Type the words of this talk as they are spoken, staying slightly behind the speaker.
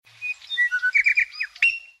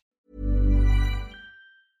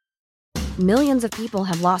Millions of people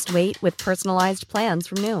have lost weight with personalized plans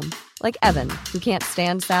from Noom. Like Evan, who can't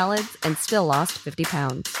stand salads and still lost 50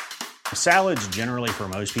 pounds. Salads generally for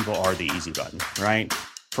most people are the easy button, right?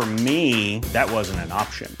 For me, that wasn't an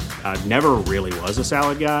option. I never really was a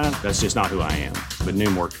salad guy. That's just not who I am. But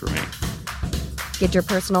Noom worked for me. Get your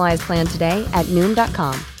personalized plan today at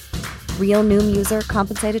Noom.com. Real Noom user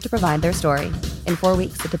compensated to provide their story. In 4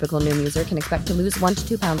 weeks, the typical Noom user can expect to lose 1 to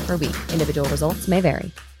 2 pounds per week. Individual results may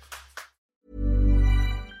vary.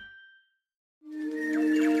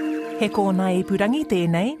 He kōna ipurangi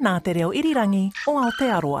tēnei nā te reo irirangi o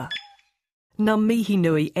Aotearoa. Ngā mihi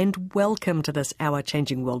nui and welcome to this Our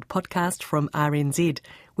Changing World podcast from RNZ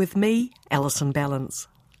with me, Alison Ballance.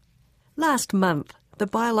 Last month, the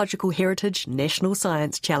Biological Heritage National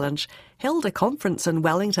Science Challenge held a conference in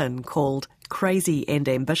Wellington called Crazy and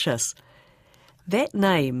Ambitious. That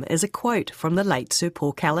name is a quote from the late Sir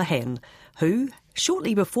Paul Callaghan, who,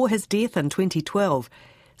 shortly before his death in 2012,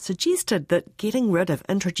 suggested that getting rid of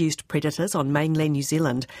introduced predators on mainland New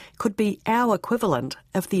Zealand could be our equivalent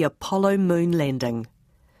of the Apollo moon landing.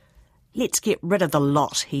 Let's get rid of the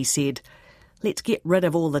lot, he said. Let's get rid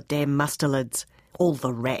of all the damn mustelids, all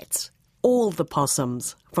the rats, all the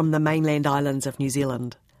possums from the mainland islands of New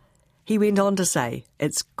Zealand. He went on to say,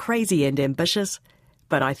 it's crazy and ambitious,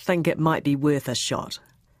 but I think it might be worth a shot.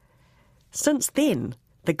 Since then,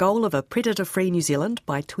 the goal of a predator-free New Zealand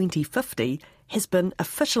by 2050 has been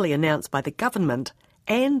officially announced by the government,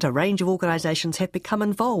 and a range of organisations have become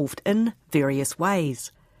involved in various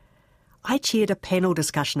ways. I chaired a panel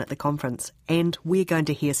discussion at the conference, and we're going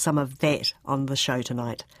to hear some of that on the show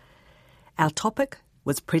tonight. Our topic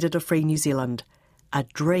was Predator-Free New Zealand, a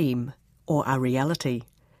dream or a reality.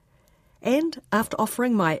 And after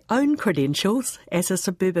offering my own credentials as a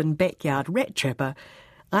suburban backyard rat trapper,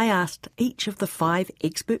 I asked each of the 5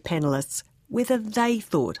 expert panellists whether they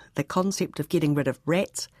thought the concept of getting rid of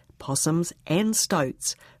rats, possums and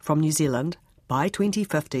stoats from New Zealand by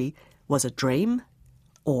 2050 was a dream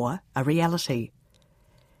or a reality.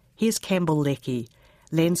 Here's Campbell Leckie,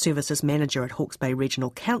 Land Services Manager at Hawke's Bay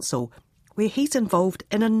Regional Council, where he's involved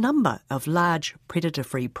in a number of large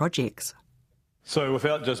predator-free projects. So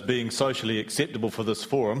without just being socially acceptable for this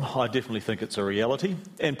forum, I definitely think it's a reality.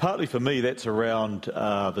 And partly for me, that's around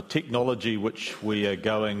the technology which we are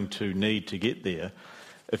going to need to get there.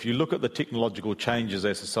 If you look at the technological changes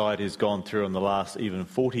our society has gone through in the last even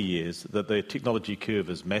 40 years, that the technology curve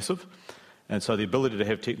is massive. And so the ability to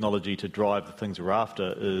have technology to drive the things we're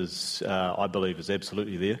after is, I believe, is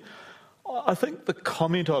absolutely there. I think the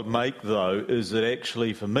comment I'd make, though, is that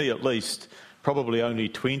actually, for me at least, probably only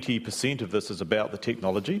 20% of this is about the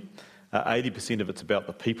technology, 80% of it's about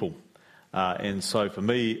the people. And so for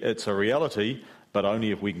me, it's a reality, but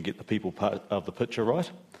only if we can get the people part of the picture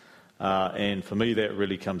right. And for me, that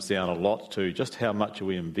really comes down a lot to just how much are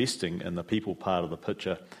we investing in the people part of the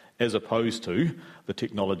picture as opposed to the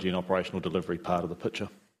technology and operational delivery part of the picture.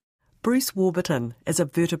 Bruce Warburton is a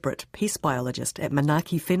vertebrate pest biologist at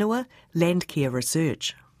Manaaki Whenua Landcare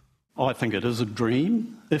Research. I think it is a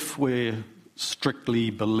dream if we're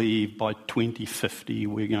strictly believe by 2050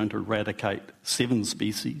 we're going to eradicate 7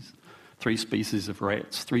 species, 3 species of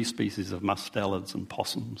rats, 3 species of mustelids and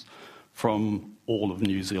possums from all of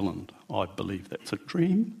New Zealand. I believe that's a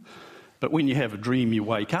dream. But when you have a dream, you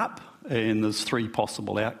wake up and there's 3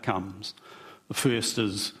 possible outcomes. The first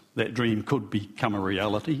is that dream could become a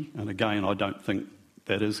reality, and again, I don't think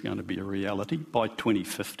that is going to be a reality by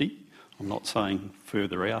 2050. I'm not saying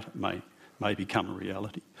further out it may become a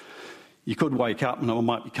reality. You could wake up and it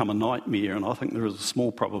might become a nightmare, and I think there is a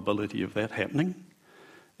small probability of that happening.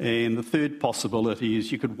 And the third possibility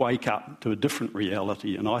is you could wake up to a different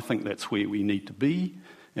reality, and I think that's where we need to be,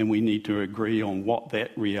 and we need to agree on what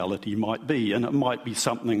that reality might be. And it might be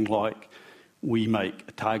something like we make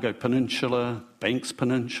Otago Peninsula, Banks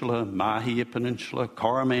Peninsula, Mahia Peninsula,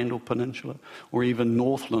 Coromandel Peninsula, or even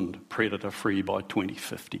Northland predator-free by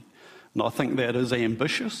 2050. And I think that is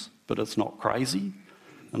ambitious, but it's not crazy.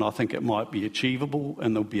 And I think it might be achievable,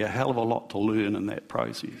 and there'll be a hell of a lot to learn in that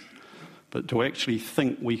process. But to actually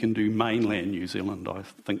think we can do mainland New Zealand, I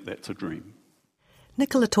think that's a dream.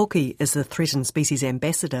 Nicola Toki is the Threatened Species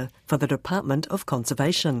Ambassador for the Department of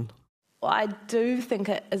Conservation. I do think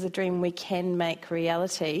it is a dream we can make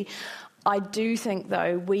reality. I do think,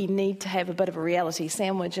 though, we need to have a bit of a reality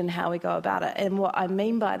sandwich in how we go about it. And what I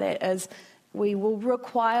mean by that is we will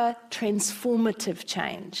require transformative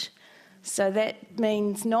change. So that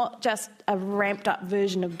means not just a ramped up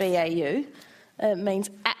version of BAU, it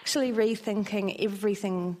means actually rethinking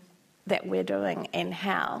everything that we're doing and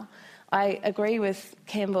how. I agree with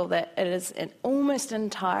Campbell that it is almost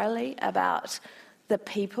entirely about the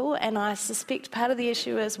people, and I suspect part of the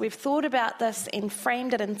issue is we've thought about this and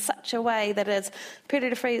framed it in such a way that is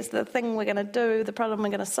predator-free is the thing we're going to do, the problem we're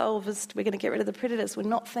going to solve is we're going to get rid of the predators. We're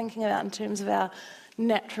not thinking about in terms of our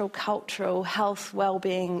natural, cultural, health,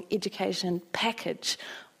 well-being, education package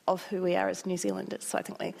of who we are as New Zealanders. So I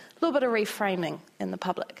think a little bit of reframing in the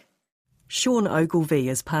public. Sean Ogilvie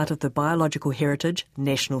is part of the Biological Heritage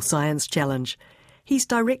National Science Challenge. He's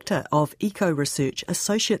Director of Eco Research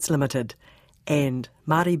Associates Limited and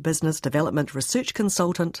Māori Business Development Research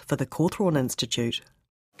Consultant for the Cawthron Institute.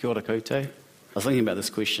 Kia ora koutou. I was thinking about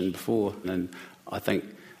this question before, and I think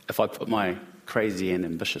if I put my crazy and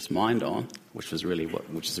ambitious mind on, which is really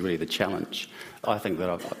the challenge, I think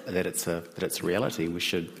that it's a reality. We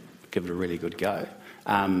should give it a really good go.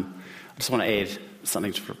 I just want to add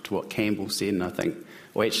something to what Campbell said, and I think,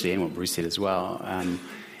 well, actually, and what Bruce said as well.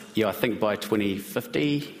 I think by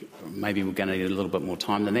 2050, maybe we're going to need a little bit more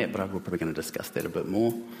time than that, but we're probably going to discuss that a bit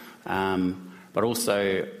more. But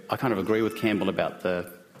also, I kind of agree with Campbell about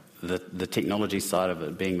the technology side of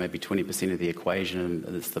it being maybe 20% of the equation,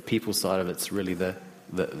 and it's the people side of it's really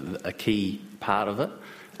a key part of it.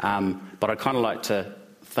 But I kind of like to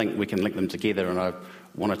think we can link them together, and I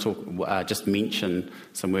want to just mention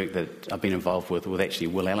some work that I've been involved with actually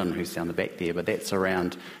Will Allen, who's down the back there, but that's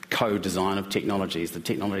around co-design of technologies. The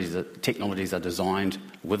technologies are designed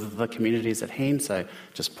with the communities at hand, so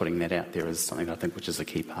just putting that out there is something I think which is a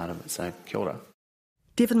key part of it. So, kia ora.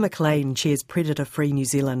 Devon McLean chairs Predator Free New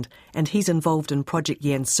Zealand, and he's involved in Project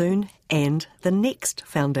Yansoon and the Next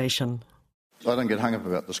Foundation. I don't get hung up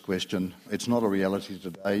about this question. It's not a reality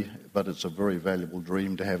today, but it's a very valuable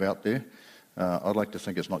dream to have out there. I'd like to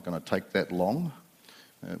think it's not going to take that long.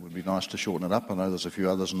 It would be nice to shorten it up. I know there's a few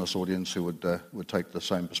others in this audience who would take the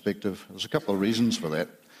same perspective. There's a couple of reasons for that.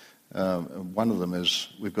 One of them is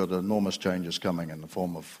we've got enormous changes coming in the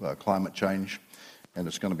form of climate change, and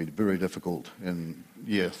it's going to be very difficult in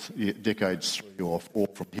decades 3 or 4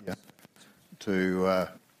 from here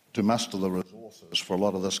to muster the resources for a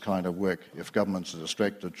lot of this kind of work if governments are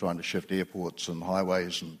distracted trying to shift airports and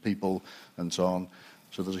highways and people and so on.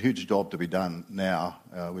 So there's a huge job to be done now.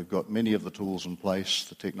 We've got many of the tools in place.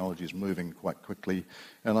 The technology is moving quite quickly.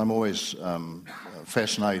 And I'm always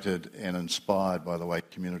fascinated and inspired by the way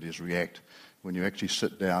communities react when you actually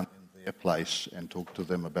sit down in their place and talk to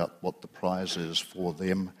them about what the prize is for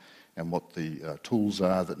them and what the tools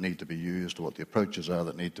are that need to be used or what the approaches are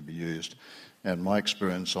that need to be used. And my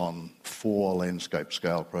experience on 4 landscape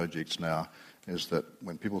scale projects now is that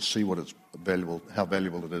when people see what it's valuable, how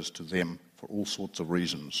valuable it is to them for all sorts of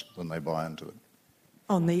reasons, then they buy into it.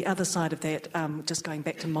 On the other side of that, just going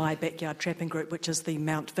back to my backyard trapping group, which is the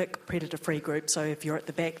Mount Vic Predator Free group, so if you're at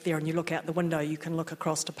the back there and you look out the window, you can look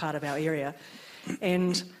across to part of our area.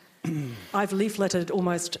 And I've leafleted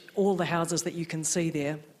almost all the houses that you can see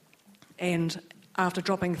there. And after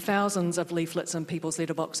dropping thousands of leaflets in people's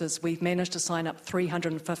letterboxes, we've managed to sign up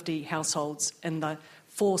 350 households in the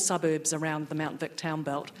 4 suburbs around the Mount Vic town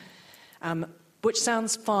belt, which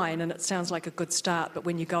sounds fine and it sounds like a good start, but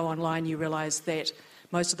when you go online you realise that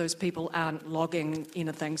most of those people aren't logging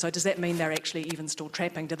anything. So does that mean they're actually even still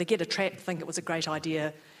trapping? Do they get a trap, think it was a great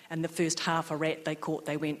idea, and the first half a rat they caught,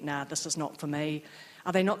 they went, nah, this is not for me?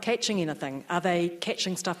 Are they not catching anything? Are they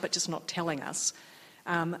catching stuff but just not telling us?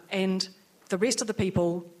 And the rest of the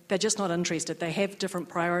people, they're just not interested. They have different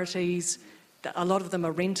priorities. A lot of them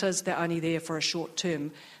are renters. They're only there for a short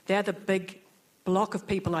term. They're the big block of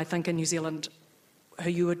people, I think, in New Zealand who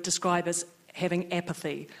you would describe as having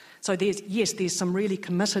apathy. So there's some really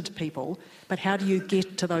committed people, but how do you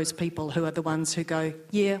get to those people who are the ones who go,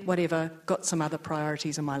 yeah, whatever, got some other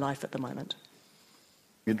priorities in my life at the moment?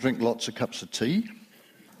 You drink lots of cups of tea.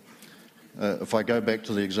 If I go back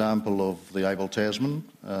to the example of the Abel Tasman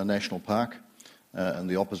National Park and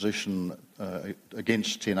the opposition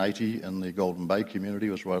against 1080 in the Golden Bay community,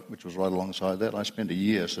 which was right alongside that, I spent a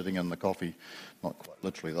year sitting in the coffee, not quite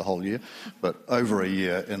literally the whole year, but over a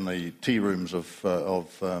year in the tea rooms of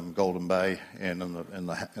Golden Bay and in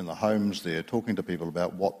the homes there, talking to people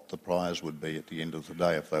about what the prize would be at the end of the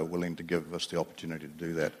day if they were willing to give us the opportunity to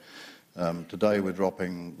do that. Today we're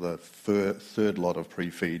dropping the third lot of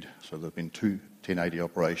pre-feed, so there have been 2 1080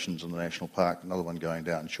 operations in the National Park, another one going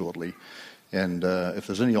down shortly. And if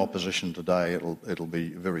there's any opposition today, it'll be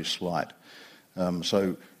very slight.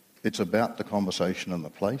 So it's about the conversation in the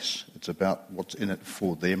place. It's about what's in it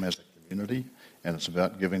for them as a community, and it's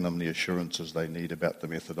about giving them the assurances they need about the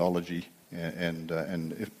methodology and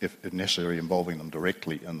if necessary, involving them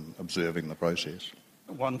directly in observing the process.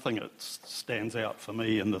 One thing that stands out for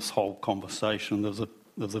me in this whole conversation,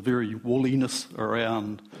 there's a very wooliness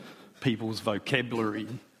around people's vocabulary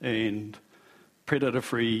and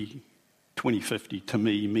predator-free 2050 to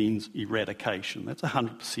me means eradication. That's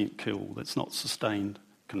 100% kill. That's not sustained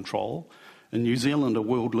control. And New Zealand are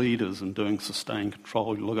world leaders in doing sustained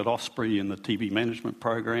control. You look at Osprey and the TB management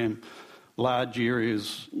program, large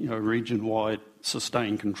areas, region-wide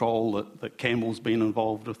sustained control that Campbell's been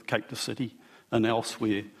involved with, Cape to City and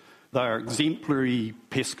elsewhere. They are exemplary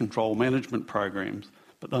pest control management programs,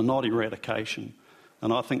 but they're not eradication.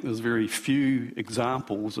 And I think there's very few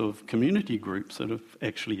examples of community groups that have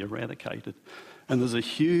actually eradicated. And there's a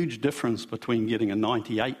huge difference between getting a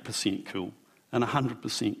 98% kill and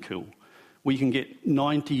 100% kill. We can get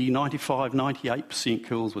 90, 95, 98%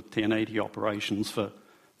 kills with 1080 operations for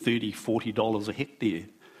 $30, $40 a hectare.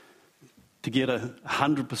 To get a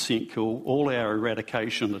 100% kill, all our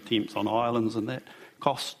eradication attempts on islands and that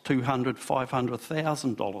costs $200,000,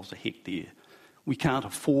 $500,000 a hectare. We can't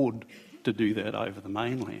afford to do that over the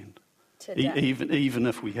mainland, even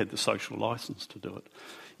if we had the social licence to do it.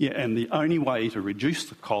 Yeah, and the only way to reduce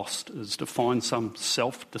the cost is to find some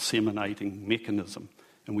self-disseminating mechanism,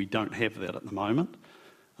 and we don't have that at the moment.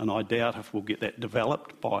 And I doubt if we'll get that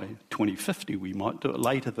developed by 2050. We might do it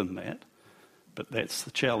later than that, but that's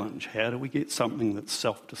the challenge. How do we get something that's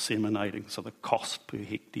self-disseminating so the cost per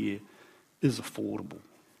hectare is affordable?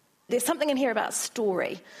 There's something in here about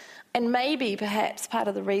story. And maybe perhaps part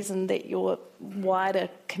of the reason that your wider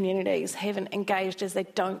communities haven't engaged is they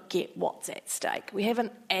don't get what's at stake. We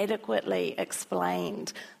haven't adequately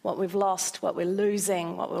explained what we've lost, what we're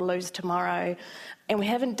losing, what we'll lose tomorrow, and we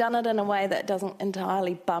haven't done it in a way that doesn't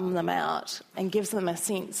entirely bum them out and gives them a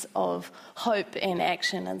sense of hope and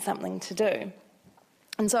action and something to do.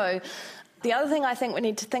 And so the other thing I think we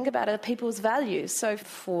need to think about are people's values. So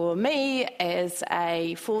for me, as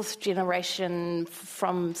a fourth generation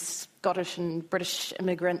from Scottish and British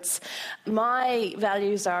immigrants, my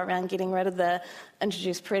values are around getting rid of the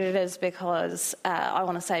introduced predators because I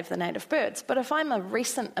want to save the native birds. But if I'm a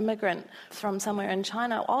recent immigrant from somewhere in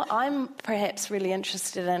China, I'm perhaps really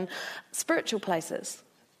interested in spiritual places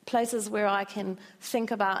where I can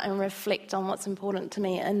think about and reflect on what's important to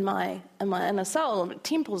me in my inner soul,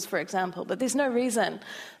 temples, for example. But there's no reason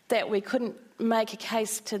that we couldn't make a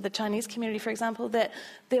case to the Chinese community, for example, that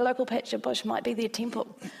their local patch of bush might be their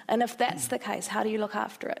temple. And if that's the case, how do you look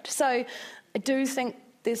after it? So I do think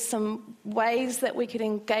there's some ways that we could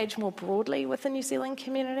engage more broadly with the New Zealand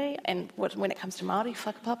community, and when it comes to Māori,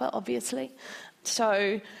 whakapapa, obviously.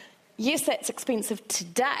 So yes, that's expensive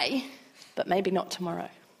today, but maybe not tomorrow.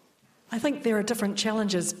 I think there are different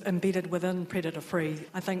challenges embedded within predator-free.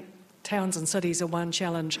 I think towns and cities are one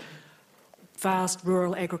challenge. Vast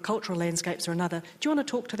rural agricultural landscapes are another. Do you want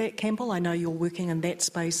to talk to that, Campbell? I know you're working in that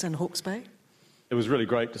space in Hawke's Bay. It was really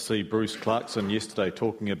great to see Bruce Clarkson yesterday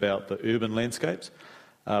talking about the urban landscapes,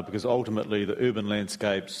 because ultimately the urban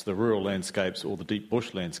landscapes, the rural landscapes, or the deep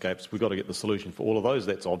bush landscapes, we've got to get the solution for all of those.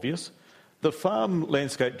 That's obvious. The farm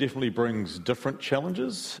landscape definitely brings different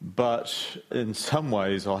challenges, but in some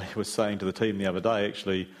ways, I was saying to the team the other day,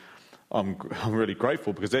 actually, I'm really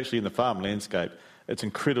grateful because actually in the farm landscape, it's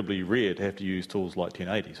incredibly rare to have to use tools like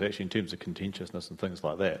 1080. So actually in terms of contentiousness and things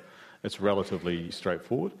like that, it's relatively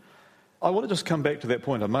straightforward. I want to just come back to that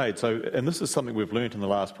point I made. So, and this is something we've learned in the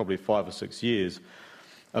last probably 5 or 6 years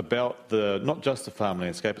about not just the farm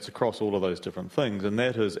landscape, it's across all of those different things, and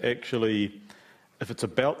that is actually, if it's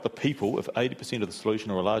about the people, if 80% of the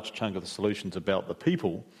solution or a large chunk of the solution is about the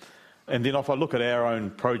people, and then if I look at our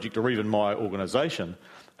own project or even my organisation,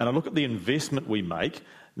 and I look at the investment we make,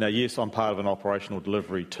 now yes, I'm part of an operational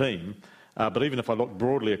delivery team, but even if I look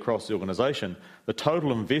broadly across the organisation, the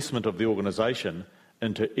total investment of the organisation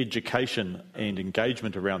into education and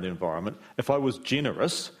engagement around the environment, if I was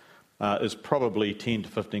generous, is probably 10 to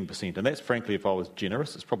 15%. And that's frankly, if I was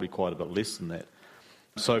generous, it's probably quite a bit less than that.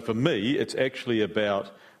 So for me, it's actually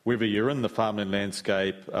about whether you're in the farmland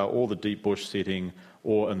landscape or the deep bush setting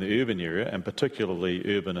or in the urban area, and particularly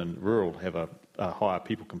urban and rural have a higher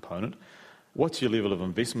people component, what's your level of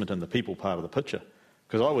investment in the people part of the picture?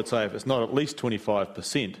 Because I would say if it's not at least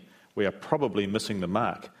 25%, we are probably missing the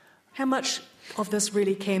mark. How much of this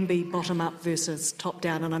really can be bottom-up versus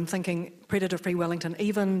top-down? And I'm thinking predator-free Wellington,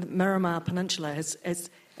 even Miramar Peninsula,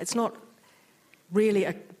 it's not really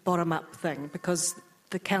a bottom-up thing because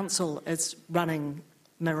the council is running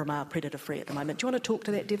Miramar predator-free at the moment. Do you want to talk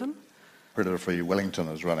to that, Devon? Predator-free Wellington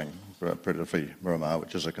is running Predator-free Miramar,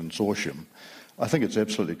 which is a consortium. I think it's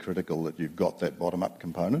absolutely critical that you've got that bottom-up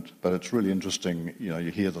component, but it's really interesting, you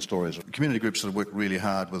hear the stories of community groups that have worked really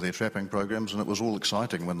hard with their trapping programs, and it was all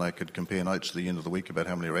exciting when they could compare notes at the end of the week about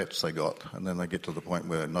how many rats they got, and then they get to the point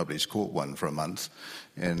where nobody's caught one for a month,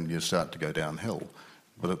 and you start to go downhill.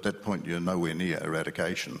 But at that point, you're nowhere near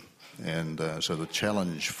eradication. And so the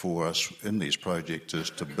challenge for us in these projects is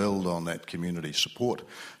to build on that community support,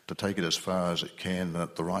 to take it as far as it can, and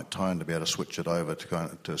at the right time to be able to switch it over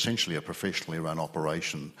to essentially a professionally run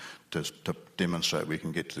operation to demonstrate we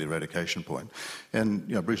can get to the eradication point. And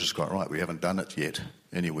Bruce is quite right, we haven't done it yet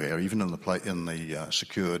anywhere, even in the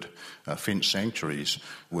secured fence sanctuaries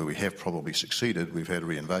where we have probably succeeded, we've had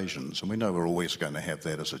reinvasions, and we know we're always going to have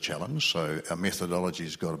that as a challenge. So our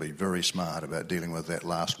methodology's got to be very smart about dealing with that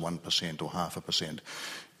last 1% or 0.5%.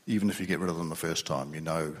 Even if you get rid of them the first time,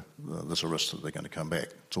 there's a risk that they're going to come back.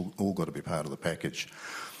 It's all got to be part of the package.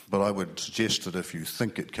 But I would suggest that if you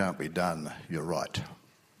think it can't be done, you're right.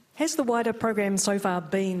 Has the wider program so far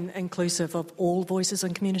been inclusive of all voices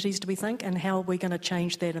and communities, do we think, and how are we going to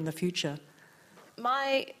change that in the future?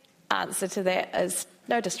 My answer to that is,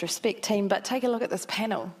 no disrespect, team, but take a look at this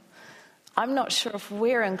panel. I'm not sure if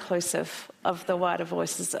we're inclusive of the wider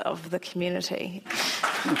voices of the community.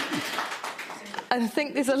 I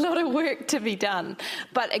think there's a lot of work to be done,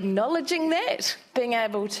 but acknowledging that, being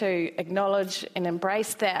able to acknowledge and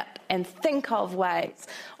embrace that and think of ways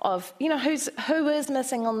of, who is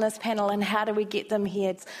missing on this panel and how do we get them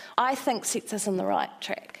here, I think sets us on the right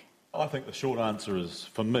track. I think the short answer is,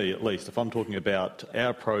 for me at least, if I'm talking about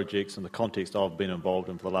our projects in the context I've been involved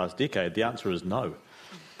in for the last decade, the answer is no.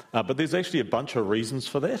 But there's actually a bunch of reasons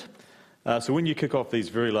for that. So when you kick off these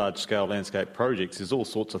very large-scale landscape projects, there's all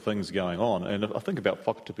sorts of things going on. And if I think about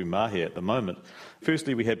Whakatupu Mahia at the moment,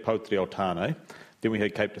 firstly we had Poutere Taone, then we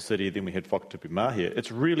had Cape City, then we had Whakatupu Mahia.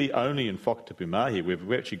 It's really only in Whakatupu Mahia where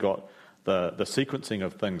we've actually got the sequencing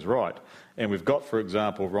of things right. And we've got, for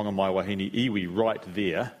example, Rongamai Wahine Iwi right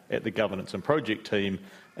there at the governance and project team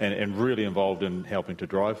and really involved in helping to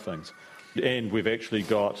drive things. And we've actually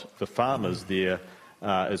got the farmers there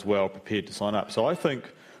as well prepared to sign up. So I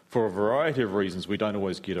think for a variety of reasons we don't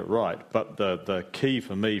always get it right. But the key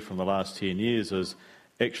for me from the last 10 years is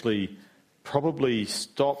actually probably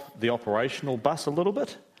stop the operational bus a little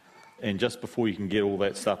bit, and just before you can get all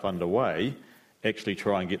that stuff underway, actually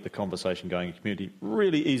try and get the conversation going in the community.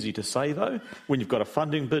 Really easy to say though, when you've got a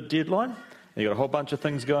funding bid deadline and you've got a whole bunch of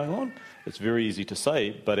things going on, it's very easy to say,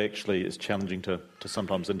 but actually it's challenging to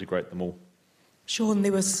sometimes integrate them all. Sean,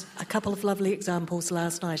 there was a couple of lovely examples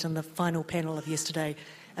last night in the final panel of yesterday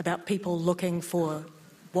about people looking for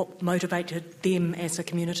what motivated them as a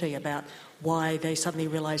community, about why they suddenly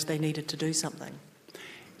realised they needed to do something.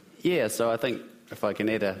 Yeah, so I think if I can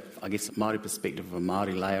add a Māori perspective, a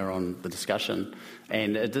Māori layer on the discussion,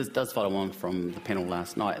 and it does follow on from the panel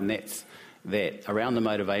last night, and that's that around the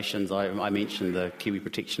motivations, I mentioned the Kiwi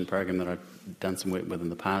Protection Program that I've done some work with in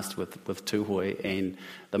the past with Tūhoe, and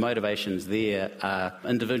the motivations there are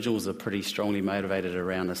individuals are pretty strongly motivated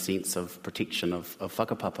around a sense of protection of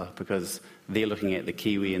whakapapa, because they're looking at the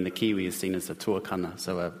Kiwi, and the Kiwi is seen as a tuakana,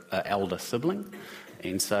 so an elder sibling.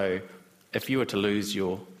 And so if you were to lose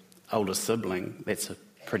your older sibling, that's a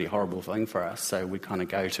pretty horrible thing for us, so we kind of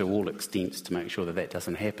go to all extents to make sure that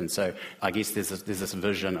doesn't happen. So I guess there's this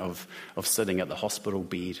vision of sitting at the hospital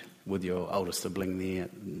bed with your older sibling there,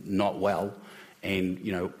 not well, and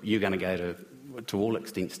you're going to go to all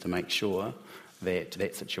extents to make sure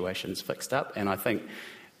that situation's fixed up. And I think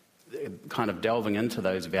kind of delving into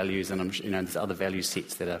those values, and there's other value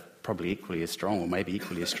sets that are probably equally as strong, or maybe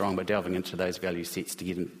equally as strong, but delving into those value sets to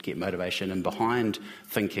get motivation, and behind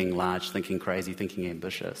thinking large, thinking crazy, thinking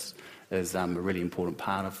ambitious is a really important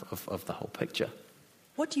part of the whole picture.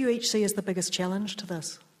 What do you each see as the biggest challenge to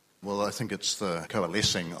this? Well, I think it's the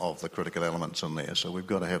coalescing of the critical elements in there. So we've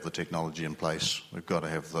got to have the technology in place, we've got to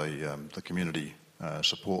have the community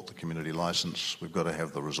support, the community licence, we've got to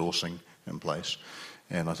have the resourcing in place.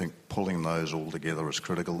 And I think pulling those all together is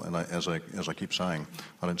critical. And as I keep saying,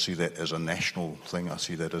 I don't see that as a national thing. I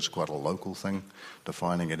see that as quite a local thing,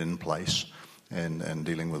 defining it in place and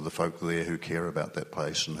dealing with the folk there who care about that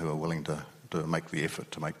place and who are willing to make the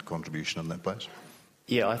effort to make the contribution in that place.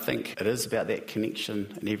 Yeah, I think it is about that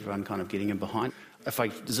connection and everyone kind of getting in behind. If I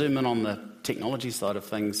zoom in on the technology side of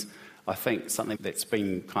things, I think something that's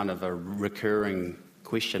been kind of a recurring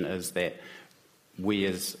question is that we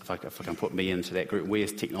as, if I can put me into that group, we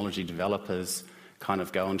as technology developers kind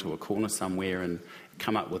of go into a corner somewhere and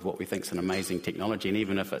come up with what we think is an amazing technology, and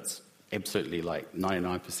even if it's absolutely like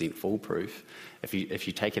 99% foolproof, if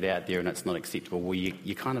you take it out there and it's not acceptable, well,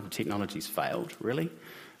 you kind of, the technology's failed, really.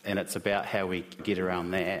 And it's about how we get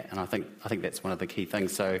around that, and I think that's one of the key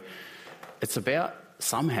things. So it's about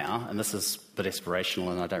somehow, and this is a bit aspirational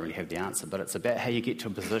and I don't really have the answer, but it's about how you get to a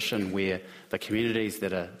position where the communities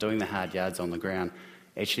that are doing the hard yards on the ground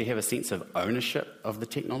actually have a sense of ownership of the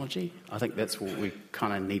technology. I think that's what we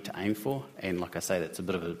kind of need to aim for. And like I say, that's a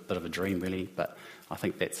bit of a dream, really. But I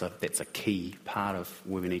think that's a key part of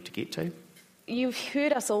where we need to get to. You've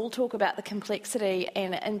heard us all talk about the complexity,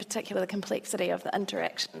 and in particular the complexity of the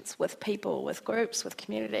interactions with people, with groups, with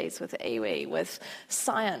communities, with iwi, with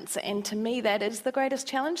science, and to me that is the greatest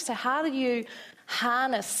challenge. So how do you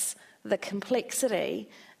harness the complexity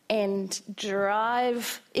and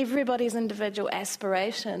drive everybody's individual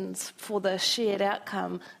aspirations for the shared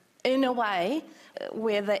outcome in a way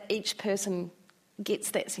where each person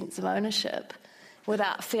gets that sense of ownership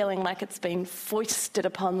without feeling like it's been foisted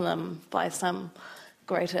upon them by some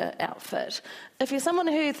greater outfit? If you're someone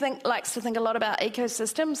who likes to think a lot about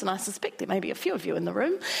ecosystems, and I suspect there may be a few of you in the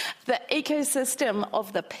room, the ecosystem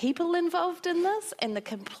of the people involved in this and the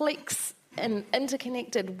complex and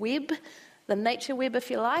interconnected web, the nature web,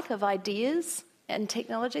 if you like, of ideas and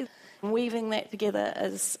technology, weaving that together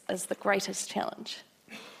is the greatest challenge.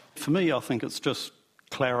 For me, I think it's just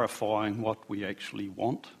clarifying what we actually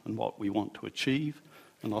want and what we want to achieve.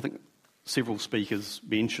 And I think several speakers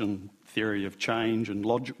mentioned theory of change and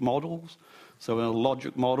logic models. So in a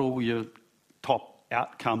logic model, your top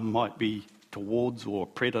outcome might be towards or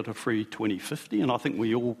predator-free 2050, and I think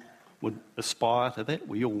we all would aspire to that.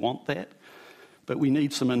 We all want that. But we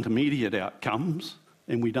need some intermediate outcomes,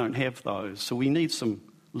 and we don't have those. So we need some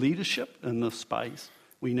leadership in this space.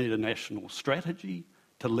 We need a national strategy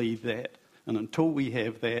to lead that. And until we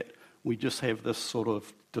have that, we just have this sort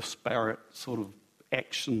of disparate sort of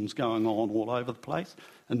actions going on all over the place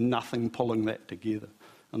and nothing pulling that together.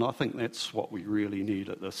 And I think that's what we really need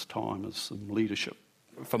at this time, is some leadership.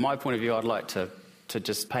 From my point of view, I'd like to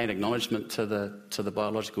just pay an acknowledgement to the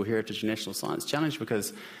Biological Heritage National Science Challenge,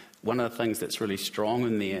 because one of the things that's really strong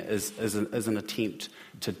in there is an attempt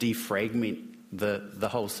to defragment the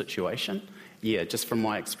whole situation. Yeah, just from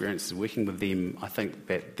my experiences working with them, I think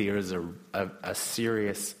that there is a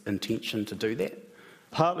serious intention to do that.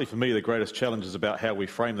 Partly for me, the greatest challenge is about how we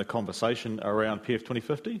frame the conversation around PF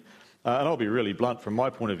 2050. And I'll be really blunt from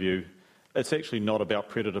my point of view, it's actually not about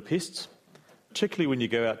predator pests. Particularly when you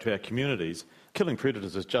go out to our communities, killing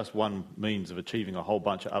predators is just one means of achieving a whole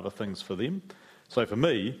bunch of other things for them. So for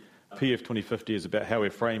me, PF 2050 is about how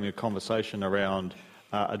we're framing a conversation around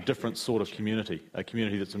a different sort of community, a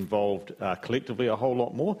community that's involved collectively a whole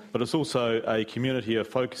lot more, but it's also a community of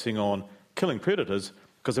focusing on killing predators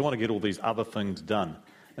because they want to get all these other things done.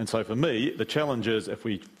 And so for me, the challenge is if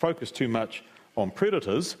we focus too much on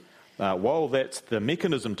predators, while that's the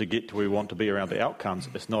mechanism to get to where we want to be around the outcomes,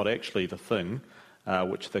 it's not actually the thing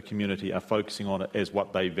which the community are focusing on as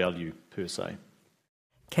what they value per se.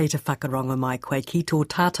 Kei te whakaronga mai koe ki tō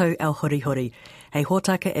tātou au horihori, hei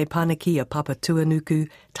hōtaka e pānaki a Papa Tuanuku,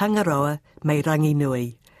 Tangaroa, me rangi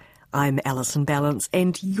nui. I'm Alison Balance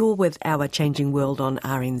and you're with Our Changing World on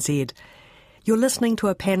RNZ. You're listening to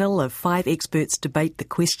a panel of 5 experts debate the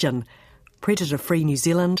question, predator-free New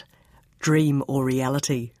Zealand, dream or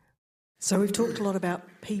reality? So we've talked a lot about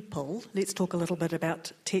people. Let's talk a little bit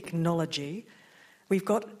about technology. We've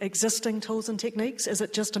got existing tools and techniques. Is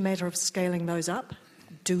it just a matter of scaling those up?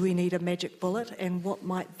 Do we need a magic bullet, and what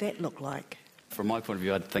might that look like? From my point of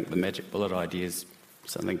view, I'd think the magic bullet idea is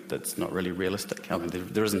something that's not really realistic. I mean,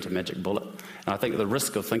 there isn't a magic bullet. And I think the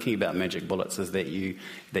risk of thinking about magic bullets is that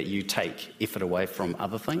you take effort away from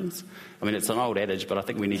other things. I mean, it's an old adage, but I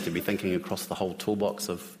think we need to be thinking across the whole toolbox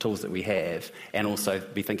of tools that we have, and also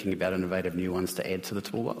be thinking about innovative new ones to add to the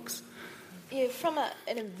toolbox. Yeah, from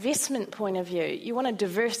an investment point of view, you want to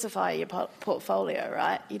diversify your portfolio,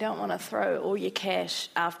 right? You don't want to throw all your cash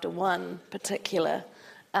after one particular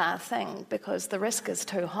thing because the risk is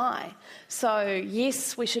too high. So,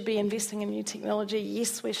 yes, we should be investing in new technology.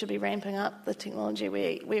 Yes, we should be ramping up the technology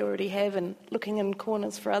we already have and looking in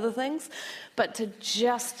corners for other things. But to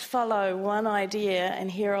just follow one idea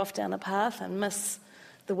and hear off down a path and miss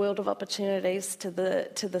the world of opportunities to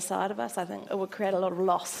the side of us, I think it would create a lot of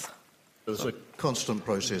loss. There's a constant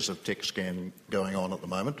process of tech scan going on at the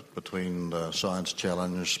moment between the Science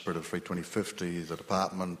Challenge, Predator-Free 2050, the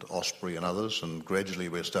Department, Osprey and others, and gradually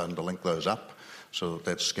we're starting to link those up so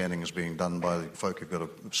that scanning is being done by folk who've got a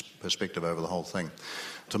perspective over the whole thing.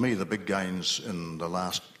 To me, the big gains in the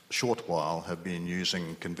last short while have been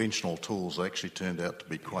using conventional tools that actually turned out to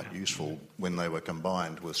be quite useful when they were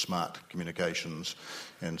combined with smart communications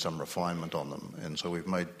and some refinement on them. And so we've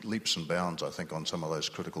made leaps and bounds, I think, on some of those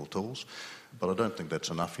critical tools. But I don't think that's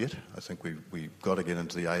enough yet. I think we've got to get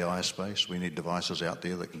into the AI space. We need devices out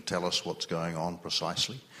there that can tell us what's going on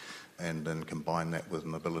precisely. and then combine that with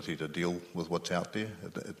an ability to deal with what's out there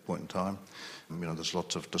at the point in time. There's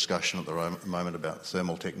lots of discussion at the moment about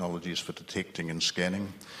thermal technologies for detecting and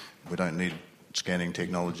scanning. We don't need scanning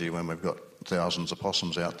technology when we've got thousands of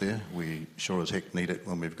possums out there. We sure as heck need it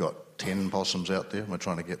when we've got 10 possums out there. We're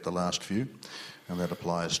trying to get the last few. And that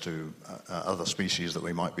applies to other species that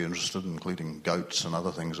we might be interested in, including goats and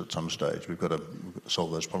other things at some stage. We've got to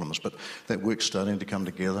solve those problems. But that work's starting to come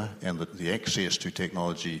together, and the access to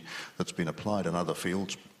technology that's been applied in other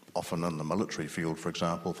fields, often in the military field, for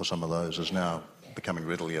example, for some of those, is now becoming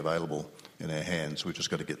readily available in our hands. We've just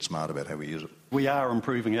got to get smart about how we use it. We are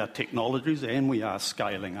improving our technologies and we are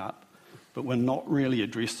scaling up, but we're not really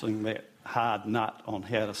addressing that hard nut on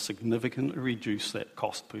how to significantly reduce that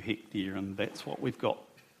cost per hectare, and that's what we've got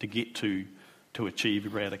to get to achieve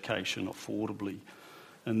eradication affordably.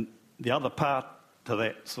 And the other part to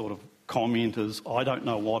that sort of comment is I don't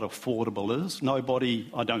know what affordable is. Nobody,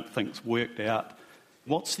 I don't think, has worked out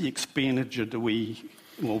what's the expenditure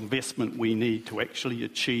investment we need to actually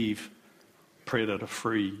achieve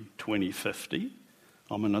predator-free 2050.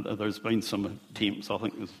 I mean, there's been some attempts. I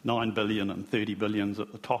think there's 9 billion and 30 billion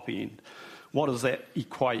at the top end. What does that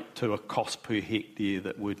equate to a cost per hectare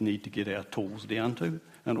that we'd need to get our tools down to?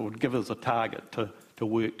 And it would give us a target to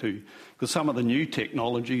work to. Because some of the new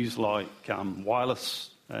technologies like wireless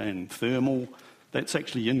and thermal, that's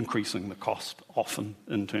actually increasing the cost often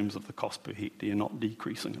in terms of the cost per hectare, not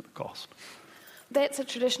decreasing the cost. That's a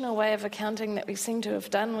traditional way of accounting that we seem to have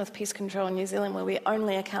done with pest control in New Zealand, where we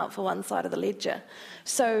only account for one side of the ledger.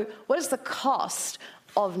 So what is the cost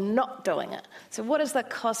of not doing it? So what is the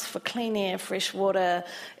cost for clean air, fresh water,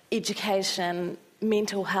 education,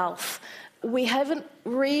 mental health? We haven't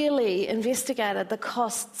really investigated the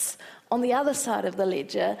costs on the other side of the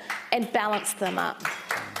ledger and balanced them up.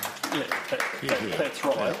 That's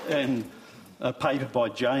right. And a paper by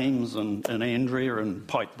James and Andrea and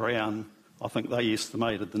Pike Brown, I think they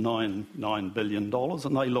estimated the $9 billion,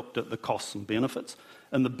 and they looked at the costs and benefits,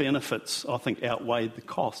 and the benefits, I think, outweighed the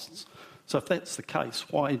costs. So if that's the case,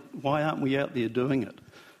 why aren't we out there doing it?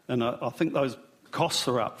 And I think those costs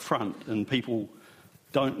are up front, and people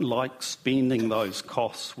don't like spending those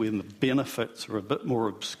costs when the benefits are a bit more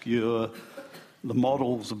obscure, the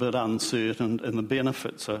model's a bit uncertain, and the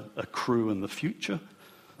benefits accrue in the future.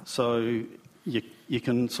 So you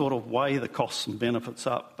can sort of weigh the costs and benefits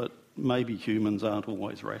up, but maybe humans aren't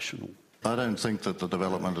always rational. I don't think that the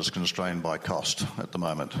development is constrained by cost at the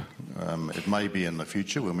moment. It may be in the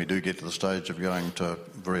future when we do get to the stage of going to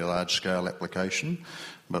very large-scale application,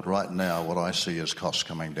 but right now what I see is costs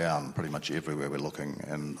coming down pretty much everywhere we're looking,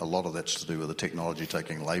 and a lot of that's to do with the technology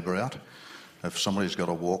taking labour out. If somebody's got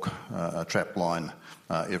to walk a trap line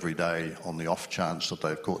every day on the off chance that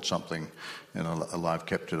they've caught something in a live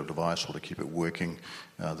capture device or to keep it working,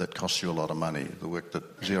 that costs you a lot of money. The work that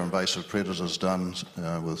Zero Invasive Predators has done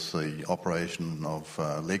with the operation of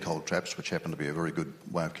leg hold traps, which happen to be a very good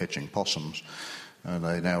way of catching possums,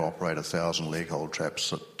 they now operate 1,000 leg hold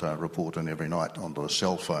traps that report in every night onto a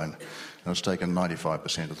cell phone, and it's taken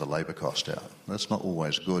 95% of the labour cost out. That's not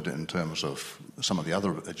always good in terms of some of the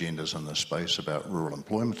other agendas in this space about rural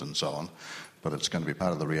employment and so on, but it's going to be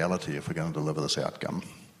part of the reality if we're going to deliver this outcome.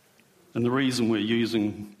 And the reason we're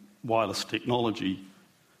using wireless technology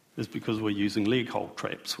is because we're using leg hold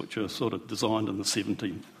traps, which are sort of designed in the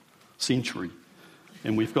 17th century.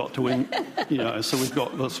 And we've got to, so we've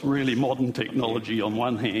got this really modern technology on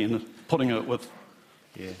one hand, putting it with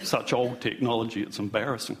such old technology, it's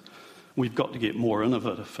embarrassing. We've got to get more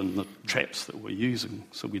innovative in the traps that we're using,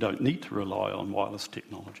 so we don't need to rely on wireless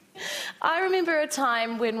technology. I remember a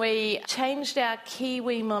time when we changed our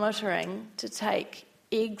kiwi monitoring to take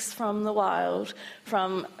eggs from the wild,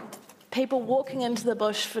 from people walking into the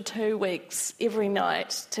bush for 2 weeks every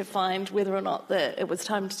night to find whether or not it was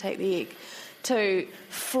time to take the egg, to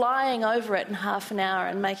flying over it in half an hour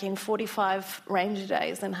and making 45 ranger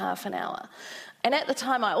days in half an hour. And at the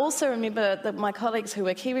time, I also remember that my colleagues who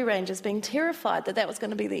were Kiwi Rangers being terrified that was going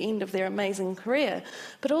to be the end of their amazing career.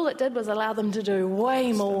 But all it did was allow them to do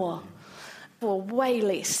way more for way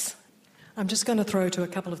less. I'm just going to throw to a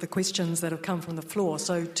couple of the questions that have come from the floor.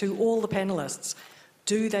 So to all the panellists,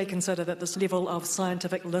 do they consider that this level of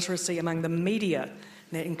scientific literacy among the media,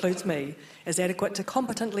 and that includes me, is adequate to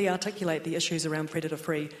competently articulate the issues around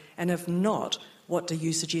predator-free? And if not, what do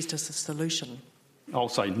you suggest as a solution? I'll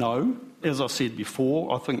say no. As I said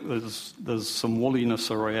before, I think there's some woolliness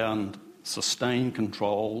around sustained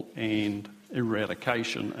control and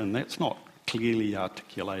eradication, and that's not clearly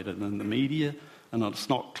articulated in the media and it's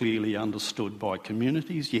not clearly understood by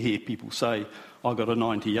communities. You hear people say, I got a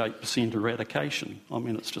 98% eradication. I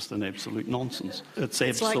mean, it's just an absolute nonsense. It's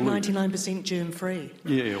absolute. Like 99% germ-free.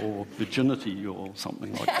 Yeah, or virginity or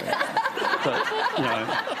something like that. But,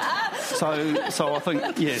 so I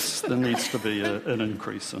think, yes, there needs to be an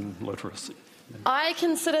increase in literacy. I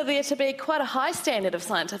consider there to be quite a high standard of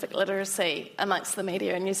scientific literacy amongst the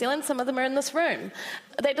media in New Zealand. Some of them are in this room.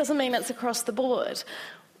 That doesn't mean it's across the board.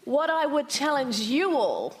 What I would challenge you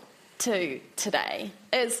all to today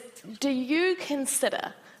is, do you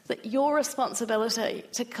consider that your responsibility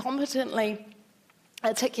to competently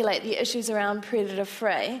articulate the issues around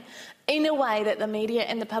predator-free in a way that the media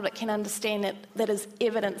and the public can understand it, that is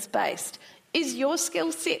evidence-based, is your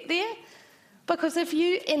skill set there? Because if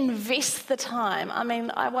you invest the time, I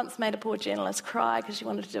mean, I once made a poor journalist cry because she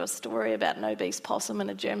wanted to do a story about an obese possum in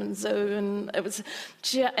a German zoo, and it was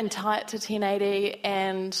and tie it to 1080,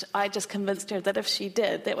 and I just convinced her that if she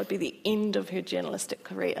did, that would be the end of her journalistic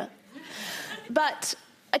career. But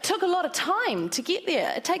it took a lot of time to get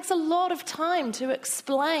there. It takes a lot of time to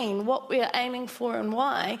explain what we're aiming for and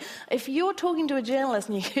why. If you're talking to a journalist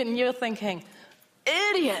and you're thinking,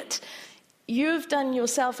 idiot, you've done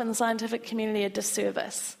yourself and the scientific community a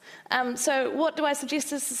disservice. So what do I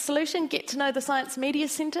suggest as a solution? Get to know the Science Media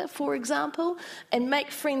Centre, for example, and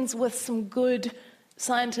make friends with some good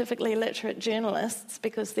scientifically literate journalists,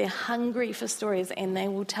 because they're hungry for stories and they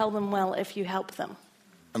will tell them well if you help them.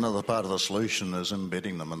 Another part of the solution is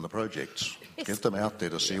embedding them in the projects. Yes. Get them out there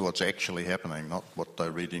to see what's actually happening, not what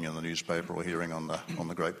they're reading in the newspaper or hearing on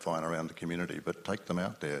the grapevine around the community, but take them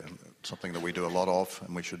out there. It's something that we do a lot of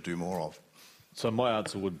and we should do more of. So my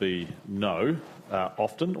answer would be no,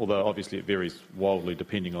 often, although obviously it varies wildly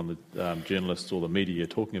depending on the journalists or the media you're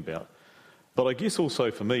talking about. But I guess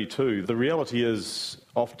also for me too, the reality is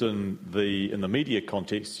often in the media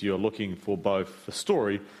context you're looking for both the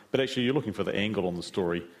story, but actually you're looking for the angle on the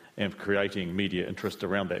story and creating media interest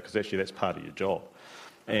around that, because actually that's part of your job.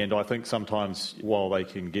 And I think sometimes while they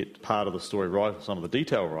can get part of the story right, or some of the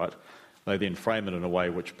detail right, they then frame it in a way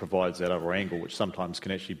which provides that other angle, which sometimes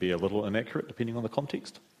can actually be a little inaccurate depending on the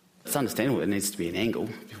context. It's understandable it needs to be an angle,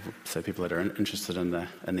 so people that are interested in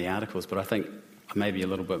the articles, but I think maybe a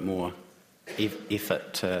little bit more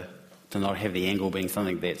effort to not have the angle being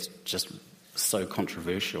something that's just so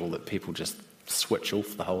controversial that people just switch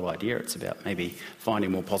off the whole idea. It's about maybe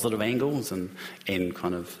finding more positive angles and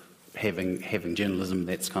kind of having journalism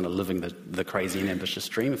that's kind of living the crazy and ambitious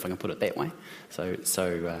dream, if I can put it that way. So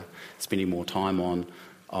spending more time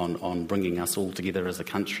on bringing us all together as a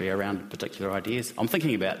country around particular ideas. I'm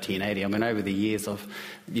thinking about 1080. I mean, over the years of,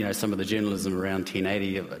 some of the journalism around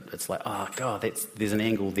 1080, it's like, oh God, there's an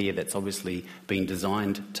angle there that's obviously been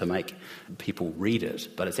designed to make people read it,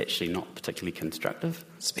 but it's actually not particularly constructive.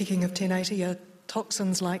 Speaking of 1080, are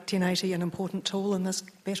toxins like 1080 an important tool in this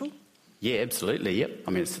battle? Yeah, absolutely, yep.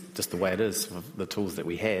 I mean, it's just the way it is, the tools that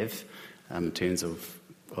we have in terms of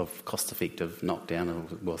cost-effective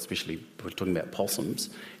knockdown, well, especially if we're talking about possums,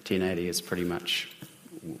 1080 is pretty much,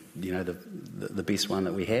 the best one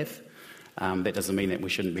that we have. That doesn't mean that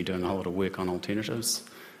we shouldn't be doing a whole lot of work on alternatives.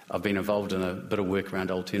 I've been involved in a bit of work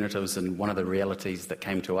around alternatives, and one of the realities that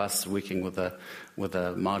came to us working with a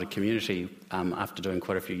Māori community after doing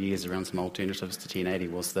quite a few years around some alternatives to 1080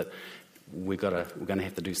 was that we're going to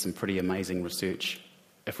have to do some pretty amazing research,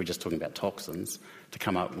 if we're just talking about toxins, to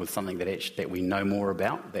come up with something that we know more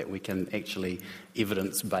about, that we can actually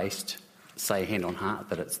evidence-based say hand on heart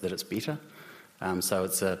that it's better. So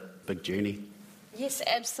it's a big journey. Yes,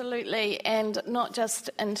 absolutely, and not just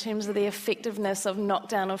in terms of the effectiveness of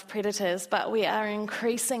knockdown of predators, but we are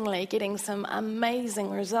increasingly getting some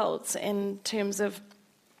amazing results in terms of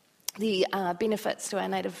the benefits to our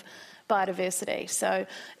native biodiversity. So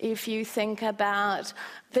if you think about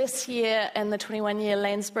this year and the 21-year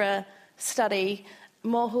Landsborough study,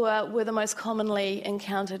 mohua were the most commonly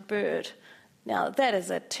encountered bird. Now, that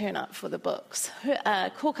is a turn-up for the books.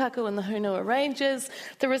 Kōkaku and the Hunua Ranges,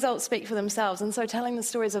 the results speak for themselves. And so telling the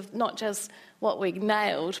stories of not just what we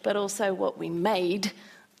nailed, but also what we made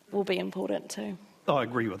will be important too. I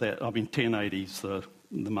agree with that. I mean, 1080 is the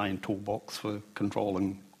main toolbox for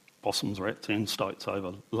controlling possums, rats and stoats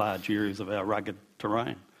over large areas of our rugged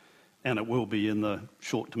terrain. And it will be in the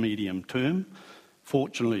short to medium term.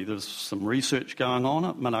 Fortunately, there's some research going on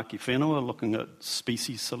at Manaki Whenua looking at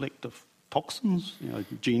species-selective toxins,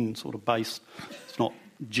 gene sort of based. It's not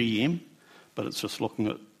GM, but it's just looking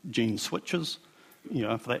at gene switches.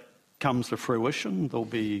 If that comes to fruition, there'll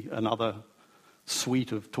be another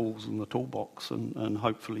suite of tools in the toolbox, and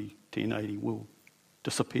hopefully 1080 will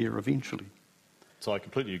disappear eventually. So I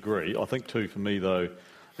completely agree. I think too, for me though,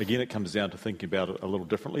 again, it comes down to thinking about it a little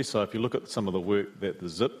differently. So if you look at some of the work that the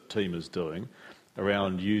ZIP team is doing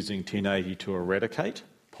around using 1080 to eradicate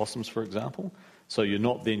possums, for example, so you're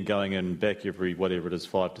not then going in back every, whatever it is,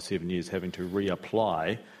 5 to 7 years, having to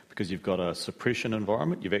reapply because you've got a suppression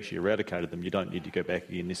environment. You've actually eradicated them. You don't need to go back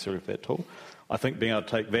again necessarily with that tool. I think being able to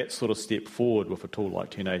take that sort of step forward with a tool like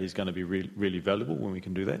 1080 is going to be really valuable when we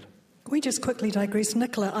can do that. Can we just quickly digress?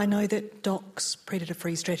 Nicola, I know that DOC's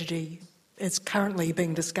predator-free strategy is currently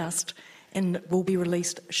being discussed and will be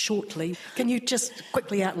released shortly. Can you just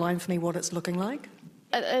quickly outline for me what it's looking like?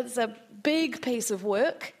 It's a big piece of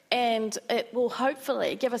work, and it will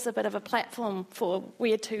hopefully give us a bit of a platform for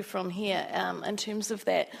where to from here in terms of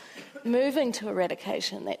that moving to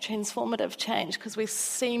eradication, that transformative change, because we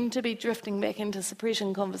seem to be drifting back into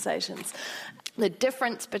suppression conversations. The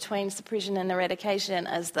difference between suppression and eradication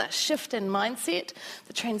is the shift in mindset,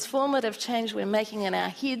 the transformative change we're making in our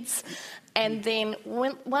heads, and then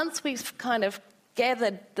once we've kind of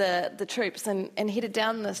gathered the troops and headed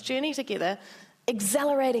down this journey together,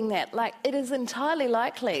 accelerating that. Like, it is entirely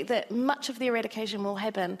likely that much of the eradication will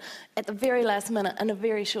happen at the very last minute in a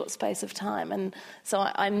very short space of time. And so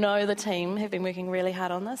I know the team have been working really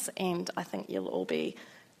hard on this, and I think you'll all be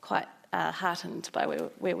quite heartened by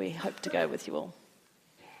where we hope to go with you all.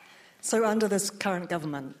 So under this current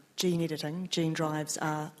government, gene editing, gene drives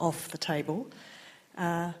are off the table.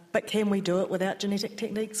 But can we do it without genetic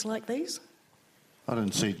techniques like these? I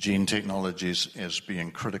don't see gene technologies as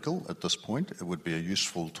being critical at this point. It would be a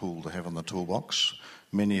useful tool to have in the toolbox.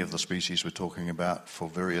 Many of the species we're talking about, for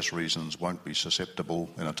various reasons, won't be susceptible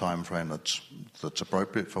in a time frame that's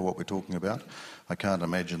appropriate for what we're talking about. I can't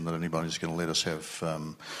imagine that anybody's going to let us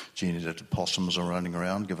have gene-edited possums running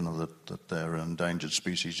around, given that they're an endangered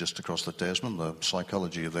species just across the Tasman. The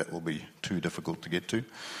psychology of that will be too difficult to get to.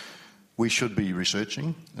 We should be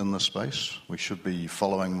researching in this space. We should be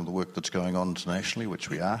following the work that's going on internationally,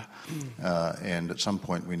 which we are, and at some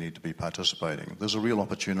point we need to be participating. There's a real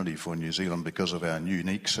opportunity for New Zealand because of our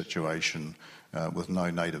unique situation with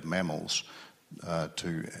no native mammals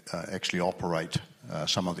to actually operate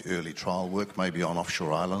some of the early trial work, maybe on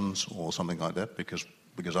offshore islands or something like that, because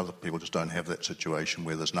other people just don't have that situation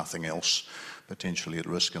where there's nothing else potentially at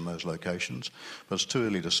risk in those locations. But it's too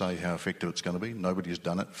early to say how effective it's going to be. Nobody's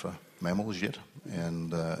done it for mammals yet,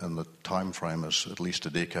 and the time frame is at least a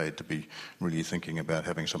decade to be really thinking about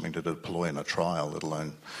having something to deploy in a trial, let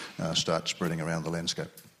alone start spreading around the landscape.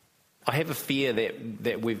 I have a fear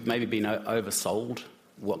that we've maybe been oversold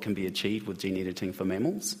what can be achieved with gene editing for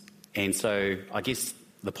mammals. And so I guess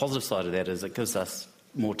the positive side of that is it gives us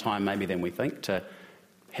more time maybe than we think to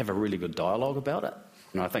have a really good dialogue about it.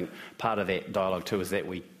 And I think part of that dialogue too is that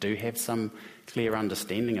we do have some clear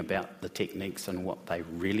understanding about the techniques and what they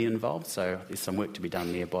really involve. So there's some work to be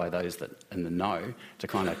done there by those that in the know to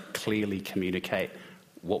kind of clearly communicate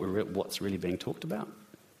what's really being talked about.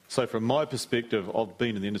 So from my perspective, I've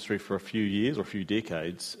been in the industry for a few years or a few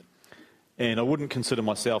decades, and I wouldn't consider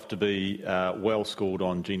myself to be well-schooled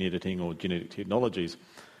on gene editing or genetic technologies.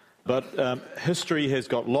 But history has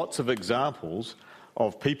got lots of examples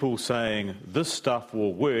of people saying, this stuff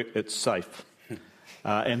will work, it's safe.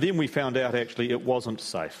 And then we found out actually it wasn't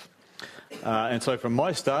safe. And so from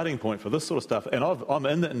my starting point for this sort of stuff, and I'm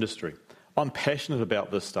in the industry, I'm passionate about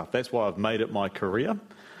this stuff. That's why I've made it my career.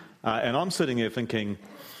 And I'm sitting there thinking,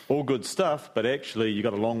 all good stuff, but actually you've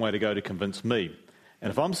got a long way to go to convince me. And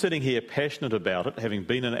if I'm sitting here passionate about it, having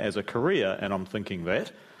been in it as a career, and I'm thinking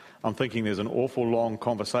there's an awful long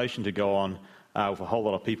conversation to go on with a whole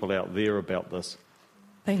lot of people out there about this.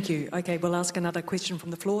 Thank you. Okay, we'll ask another question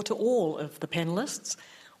from the floor to all of the panellists.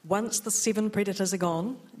 Once the 7 predators are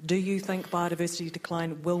gone, do you think biodiversity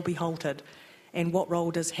decline will be halted? And what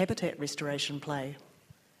role does habitat restoration play?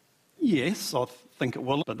 Yes, I think it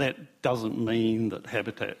will, but that doesn't mean that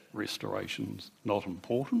habitat restoration's not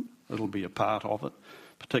important. It'll be a part of it,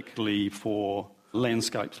 particularly for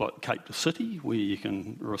landscapes like Cape to City, where you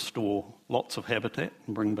can restore lots of habitat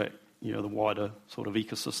and bring back, the wider sort of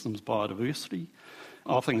ecosystems biodiversity.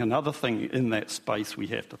 I think another thing in that space we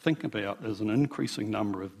have to think about is an increasing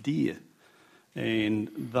number of deer, and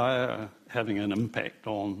they're having an impact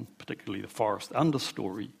on particularly the forest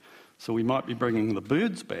understory. So we might be bringing the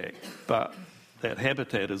birds back, but that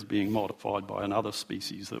habitat is being modified by another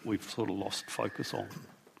species that we've sort of lost focus on.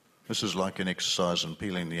 This is like an exercise in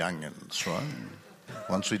peeling the onions, right?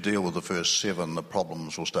 Once we deal with the first 7, the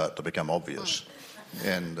problems will start to become obvious.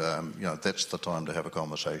 And, that's the time to have a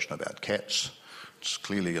conversation about cats. It's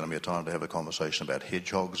clearly going to be a time to have a conversation about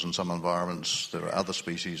hedgehogs in some environments. There are other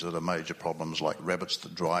species that are major problems, like rabbits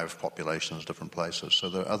that drive populations different places. So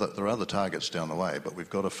there are other targets down the way, but we've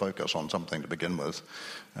got to focus on something to begin with.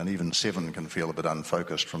 And even 7 can feel a bit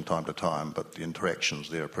unfocused from time to time, but the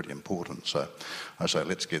interactions there are pretty important. So I say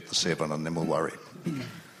let's get the 7 and then we'll worry.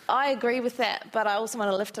 I agree with that, but I also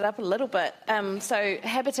want to lift it up a little bit. So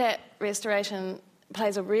habitat restoration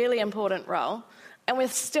plays a really important role. And we're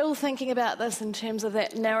still thinking about this in terms of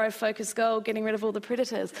that narrow focus goal, getting rid of all the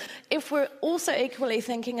predators. If we're also equally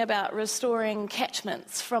thinking about restoring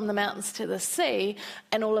catchments from the mountains to the sea,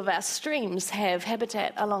 and all of our streams have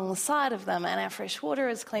habitat along the side of them, and our fresh water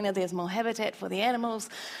is cleaner, there's more habitat for the animals,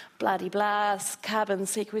 blah-de-blah, carbon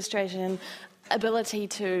sequestration, ability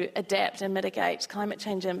to adapt and mitigate climate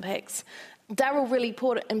change impacts, they're all really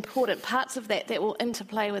important parts of that will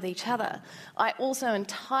interplay with each other. I also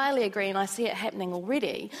entirely agree, and I see it happening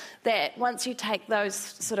already, that once you take those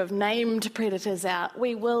sort of named predators out,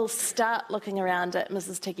 we will start looking around at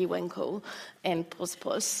Mrs. Tiggy Winkle and Puss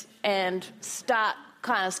Puss and start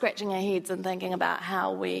kind of scratching our heads and thinking about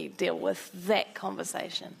how we deal with that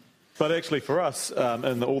conversation. But actually for us,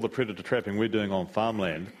 in all the predator trapping we're doing on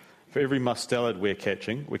farmland, for every mustelid we're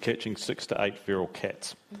catching 6 to 8 feral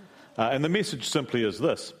cats. And the message simply is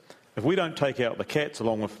this: if we don't take out the cats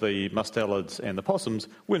along with the mustelids and the possums,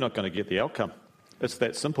 we're not going to get the outcome. It's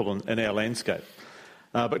that simple in our landscape.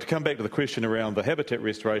 But to come back to the question around the habitat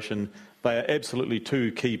restoration, they are absolutely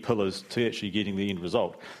 2 key pillars to actually getting the end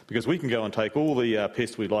result. Because we can go and take all the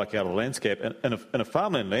pests we like out of the landscape, and in a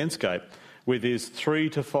farmland landscape where there's 3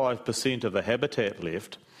 to 5% of the habitat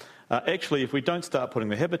left, actually if we don't start putting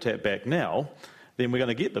the habitat back now, then we're going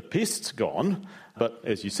to get the pests gone, but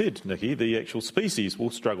as you said, Nikki, the actual species will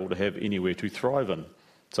struggle to have anywhere to thrive in.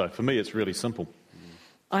 So for me, it's really simple.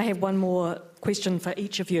 I have one more question for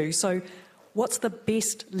each of you. So what's the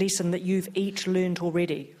best lesson that you've each learned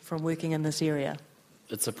already from working in this area?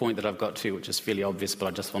 It's a point that I've got to, which is fairly obvious, but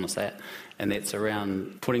I just want to say it, and that's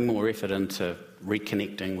around putting more effort into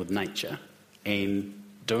reconnecting with nature and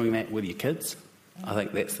doing that with your kids. I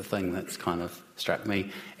think that's the thing that's kind of struck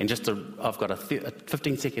me. And I've got a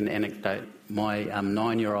 15-second anecdote. My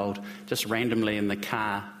 9-year-old, just randomly in the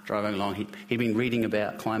car driving along, he'd been reading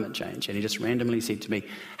about climate change, and he just randomly said to me,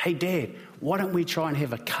 "Hey Dad, why don't we try and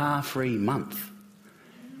have a car-free month?"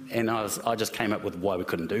 And I just came up with why we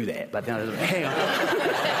couldn't do that. But then I was like, hang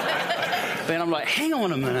on. Then I'm like, hang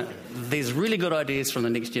on a minute. There's really good ideas from the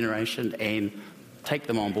next generation, and take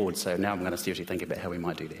them on board. So now I'm going to seriously think about how we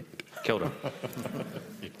might do that. Kia ora.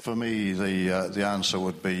 For me, the answer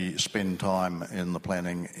would be spend time in the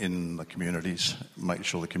planning in the communities, make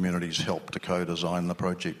sure the communities help to co-design the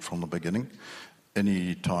project from the beginning.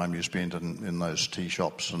 Any time you spend in those tea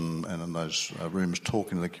shops and in those rooms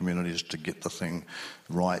talking to the communities to get the thing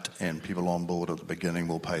right and people on board at the beginning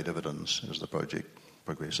will pay dividends as the project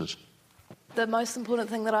progresses. The most important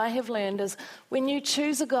thing that I have learned is when you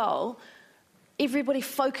choose a goal, everybody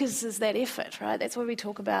focuses that effort, right? That's why we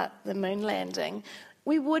talk about the moon landing.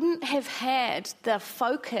 We wouldn't have had the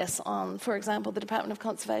focus on, for example, the Department of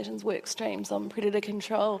Conservation's work streams on predator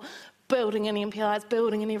control, building in MPIs,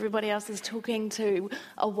 building and everybody else is talking to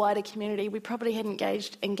a wider community we probably hadn't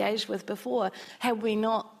engaged with before, had we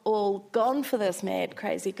not all gone for this mad,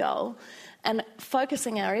 crazy goal. And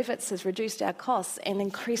focusing our efforts has reduced our costs and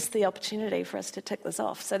increased the opportunity for us to tick this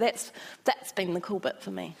off. So that's been the cool bit for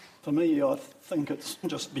me. For me, I think it's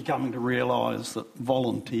just becoming to realise that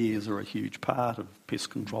volunteers are a huge part of pest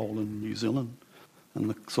control in New Zealand and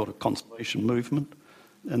the sort of conservation movement,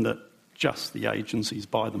 and that just the agencies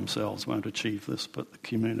by themselves won't achieve this, but the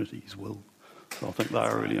communities will. So I think they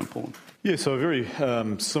are really important. Yeah, so very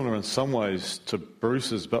similar in some ways to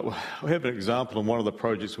Bruce's, but we have an example in one of the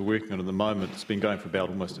projects we're working on at the moment. It's been going for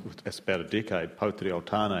about a decade, Poutere o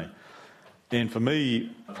Tāne. And for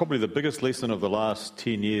me, probably the biggest lesson of the last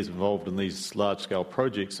 10 years involved in these large-scale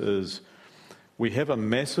projects is we have a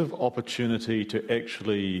massive opportunity to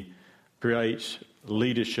actually create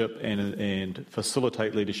leadership and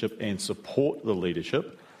facilitate leadership and support the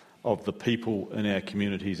leadership of the people in our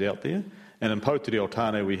communities out there. And in Poutere o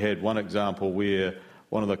Tāne, we had one example where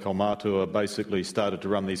one of the kaumātua basically started to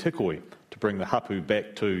run these hikoi to bring the hapu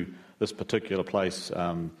back to this particular place,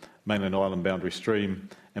 mainland island boundary stream,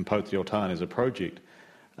 and Poutere o Tāne as a project.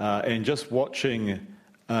 And just watching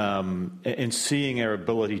and seeing our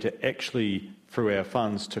ability to actually, through our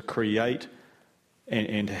funds, to create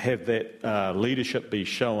and to have that leadership be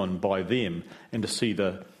shown by them, and to see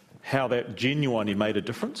how that genuinely made a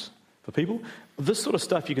difference for people. This sort of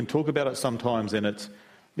stuff, you can talk about it sometimes and it's,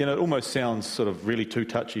 it almost sounds sort of really too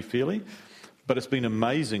touchy-feely, but it's been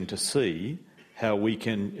amazing to see how we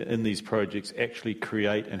can, in these projects, actually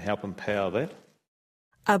create and help empower that.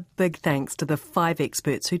 A big thanks to the 5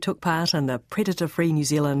 experts who took part in the Predator-Free New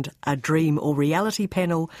Zealand A Dream or Reality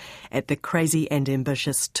panel at the Crazy and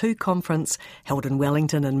Ambitious 2 conference held in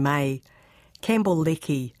Wellington in May. Campbell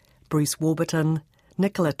Leckie, Bruce Warburton,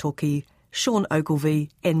 Nicola Toki, Sean Ogilvie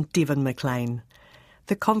and Devon McLean.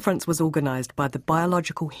 The conference was organised by the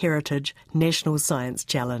Biological Heritage National Science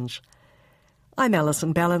Challenge. I'm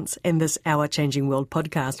Alison Ballance, and this Our Changing World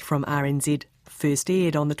podcast from RNZ first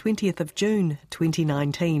aired on the 20th of June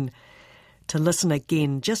 2019. To listen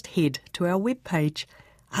again, just head to our webpage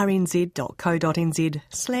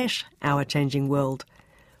rnz.co.nz/ourchangingworld.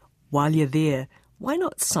 While you're there, why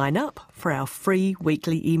not sign up for our free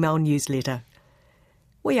weekly email newsletter?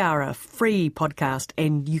 We are a free podcast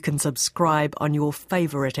and you can subscribe on your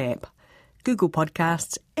favourite app. Google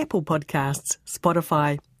Podcasts, Apple Podcasts,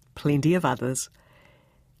 Spotify, plenty of others.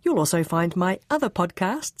 You'll also find my other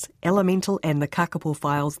podcasts, Elemental and the Kakapo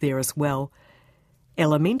Files, there as well.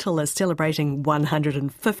 Elemental is celebrating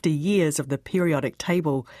 150 years of the periodic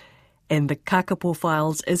table, and the Kakapo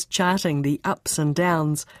Files is charting the ups and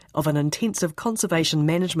downs of an intensive conservation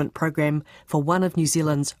management program for one of New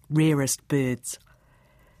Zealand's rarest birds.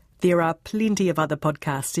 There are plenty of other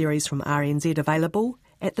podcast series from RNZ available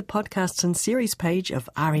at the Podcasts and Series page of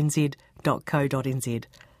rnz.co.nz.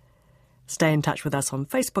 Stay in touch with us on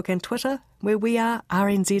Facebook and Twitter, where we are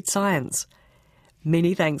RNZ Science.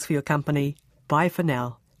 Many thanks for your company. Bye for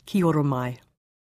now. Kia ora mai.